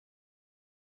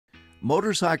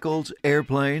Motorcycles,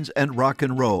 airplanes, and rock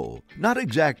and roll. Not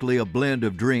exactly a blend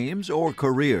of dreams or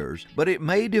careers, but it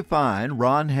may define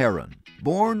Ron Herron.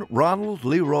 Born Ronald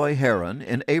Leroy Herron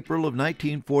in April of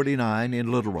 1949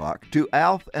 in Little Rock to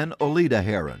Alf and Oleta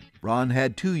Herron. Ron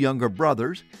had two younger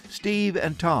brothers, Steve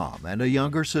and Tom, and a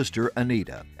younger sister,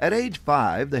 Anita. At age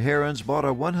 5, the Herrons bought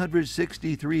a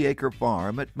 163-acre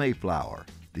farm at Mayflower.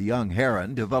 The young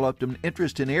Herron developed an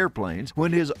interest in airplanes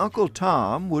when his Uncle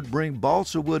Tom would bring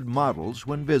balsa wood models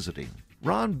when visiting.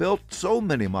 Ron built so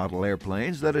many model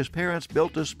airplanes that his parents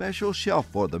built a special shelf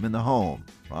for them in the home.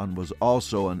 Ron was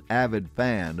also an avid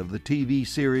fan of the TV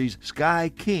series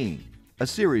Sky King, a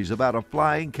series about a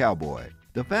flying cowboy.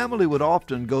 The family would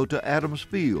often go to Adams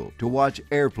Field to watch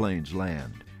airplanes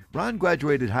land. Ron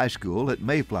graduated high school at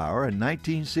Mayflower in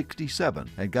 1967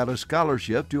 and got a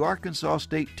scholarship to Arkansas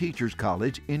State Teachers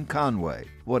College in Conway,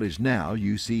 what is now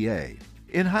UCA.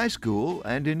 In high school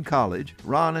and in college,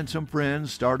 Ron and some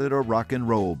friends started a rock and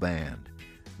roll band.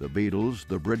 The Beatles,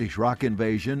 the British rock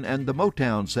invasion, and the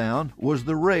Motown sound was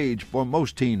the rage for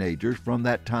most teenagers from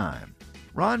that time.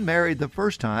 Ron married the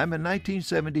first time in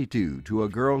 1972 to a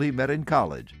girl he met in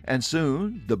college, and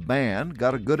soon the band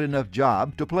got a good enough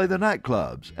job to play the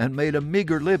nightclubs and made a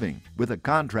meager living with a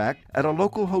contract at a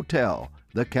local hotel,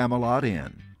 the Camelot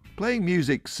Inn. Playing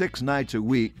music 6 nights a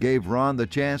week gave Ron the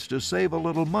chance to save a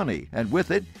little money, and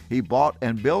with it, he bought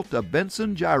and built a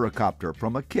Benson gyrocopter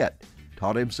from a kit,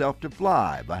 taught himself to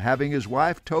fly by having his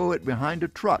wife tow it behind a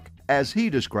truck, as he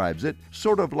describes it,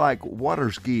 sort of like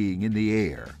water skiing in the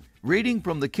air. Reading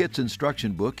from the kit's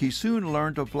instruction book, he soon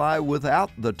learned to fly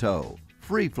without the tow,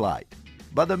 free flight.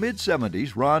 By the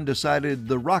mid-70s, Ron decided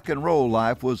the rock and roll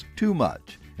life was too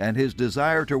much, and his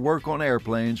desire to work on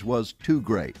airplanes was too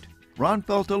great. Ron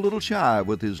felt a little shy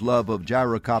with his love of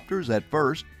gyrocopters at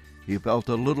first. He felt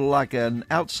a little like an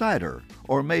outsider,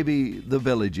 or maybe the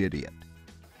village idiot.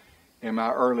 In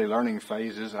my early learning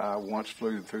phases, I once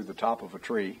flew through the top of a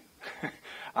tree.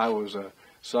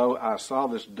 So I saw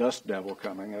this dust devil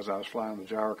coming as I was flying the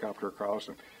gyrocopter across,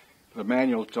 and the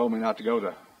manual told me not to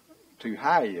go too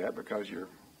high yet because your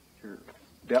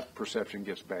depth perception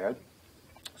gets bad.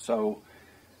 So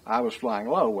I was flying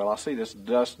low. Well, I see this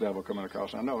dust devil coming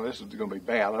across, and I know this is going to be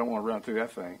bad. I don't want to run through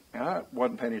that thing. And I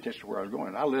wasn't paying attention to where I was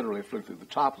going. I literally flew through the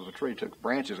top of the tree, took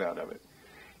branches out of it,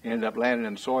 ended up landing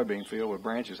in the soybean field with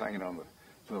branches hanging on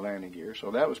the landing gear.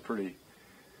 So that was pretty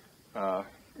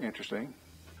interesting.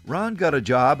 Ron got a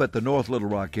job at the North Little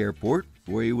Rock Airport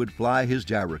where he would fly his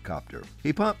gyrocopter.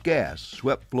 He pumped gas,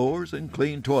 swept floors, and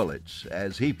cleaned toilets.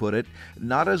 As he put it,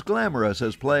 not as glamorous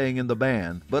as playing in the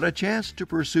band, but a chance to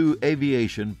pursue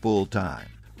aviation full-time.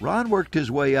 Ron worked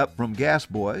his way up from gas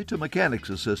boy to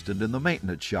mechanics assistant in the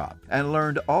maintenance shop and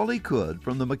learned all he could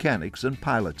from the mechanics and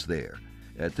pilots there.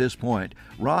 At this point,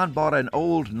 Ron bought an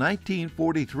old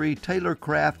 1943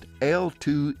 Taylorcraft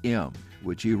L2M,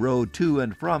 which he rode to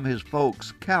and from his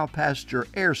folks' cow pasture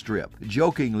airstrip,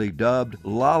 jokingly dubbed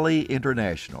Lolly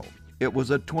International. It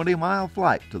was a 20-mile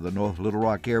flight to the North Little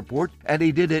Rock Airport, and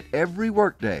he did it every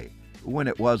workday when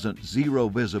it wasn't zero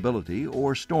visibility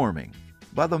or storming.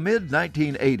 By the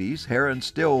mid-1980s, Herron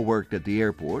still worked at the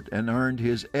airport and earned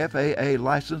his FAA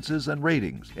licenses and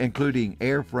ratings, including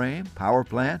airframe, power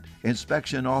plant,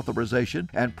 inspection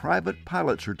authorization, and private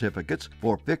pilot certificates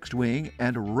for fixed-wing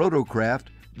and rotorcraft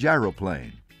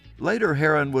gyroplane. Later,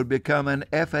 Herron would become an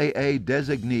FAA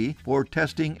designee for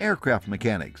testing aircraft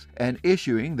mechanics and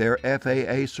issuing their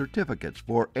FAA certificates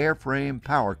for airframe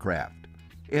powercraft.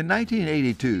 In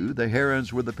 1982, the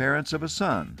Herrons were the parents of a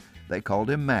son. They called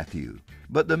him Matthew.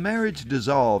 But the marriage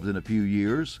dissolved in a few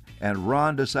years, and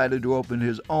Ron decided to open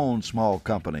his own small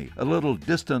company, a little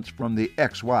distance from the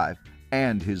ex-wife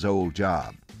and his old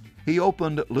job. He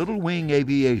opened Little Wing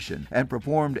Aviation and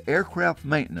performed aircraft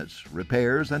maintenance,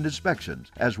 repairs, and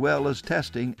inspections, as well as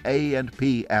testing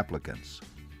A&P applicants.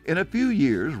 In a few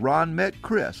years, Ron met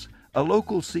Chris, a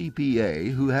local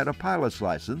CPA who had a pilot's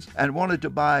license and wanted to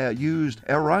buy a used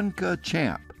Aeronca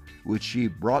Champ, which she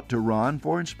brought to Ron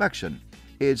for inspection.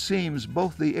 It seems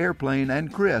both the airplane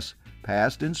and Chris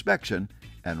passed inspection,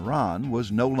 and Ron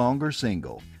was no longer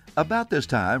single. About this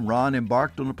time, Ron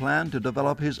embarked on a plan to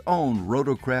develop his own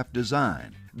rotorcraft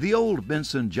design. The old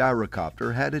Benson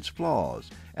gyrocopter had its flaws,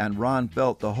 and Ron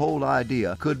felt the whole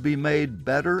idea could be made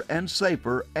better and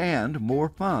safer and more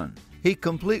fun. He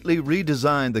completely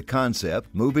redesigned the concept,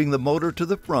 moving the motor to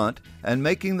the front and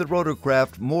making the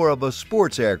rotorcraft more of a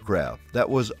sports aircraft that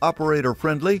was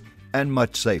operator-friendly and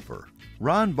much safer.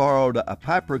 Ron borrowed a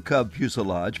Piper Cub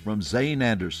fuselage from Zane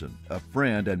Anderson, a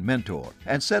friend and mentor,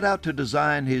 and set out to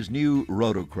design his new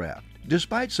rotorcraft.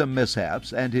 Despite some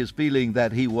mishaps and his feeling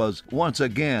that he was once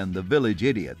again the village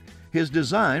idiot, His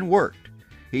design worked.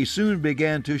 He soon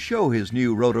began to show his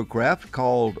new rotorcraft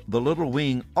called the Little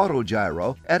Wing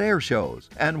Autogyro at air shows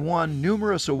and won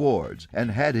numerous awards, and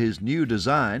had his new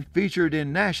design featured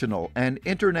in national and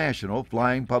international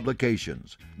flying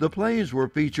publications. The planes were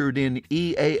featured in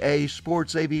EAA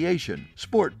Sports Aviation,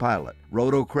 Sport Pilot,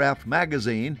 Rotorcraft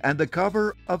Magazine, and the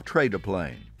cover of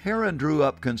Trade-A-Plane. Herron drew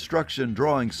up construction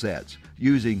drawing sets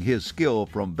using his skill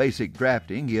from basic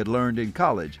drafting he had learned in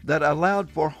college that allowed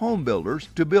for home builders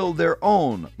to build their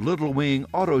own Little Wing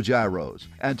Autogyros,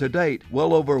 and to date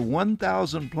well over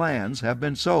 1,000 plans have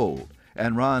been sold,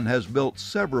 and Ron has built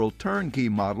several turnkey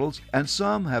models and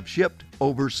some have shipped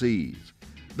overseas.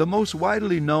 The most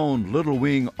widely known Little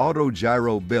Wing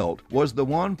Autogyro built was the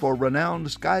one for renowned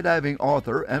skydiving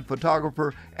author and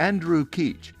photographer Andrew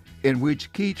Keach, in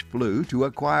which Keach flew to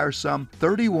acquire some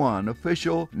 31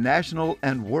 official national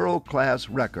and world-class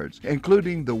records,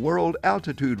 including the world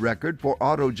altitude record for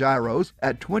autogyros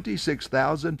at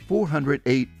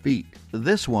 26,408 feet.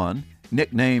 This one,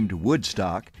 nicknamed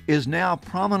Woodstock, is now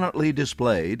prominently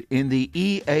displayed in the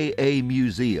EAA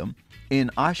Museum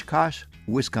in Oshkosh,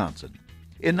 Wisconsin.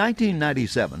 In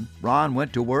 1997, Ron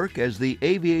went to work as the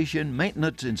aviation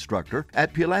maintenance instructor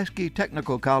at Pulaski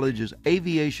Technical College's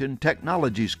Aviation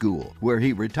Technology School, where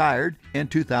he retired in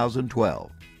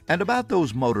 2012. And about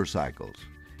those motorcycles,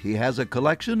 he has a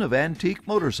collection of antique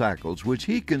motorcycles which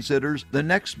he considers the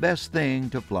next best thing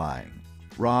to flying.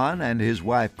 Ron and his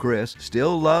wife Chris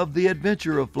still love the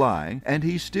adventure of flying, and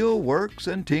he still works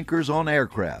and tinkers on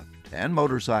aircraft and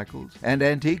motorcycles and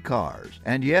antique cars,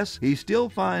 and yes, he still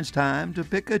finds time to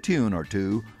pick a tune or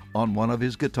two on one of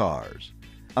his guitars.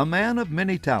 A man of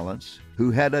many talents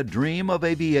who had a dream of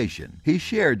aviation, he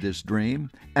shared this dream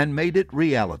and made it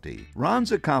reality.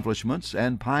 Ron's accomplishments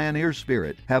and pioneer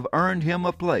spirit have earned him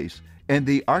a place in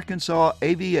the Arkansas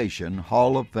Aviation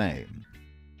Hall of Fame.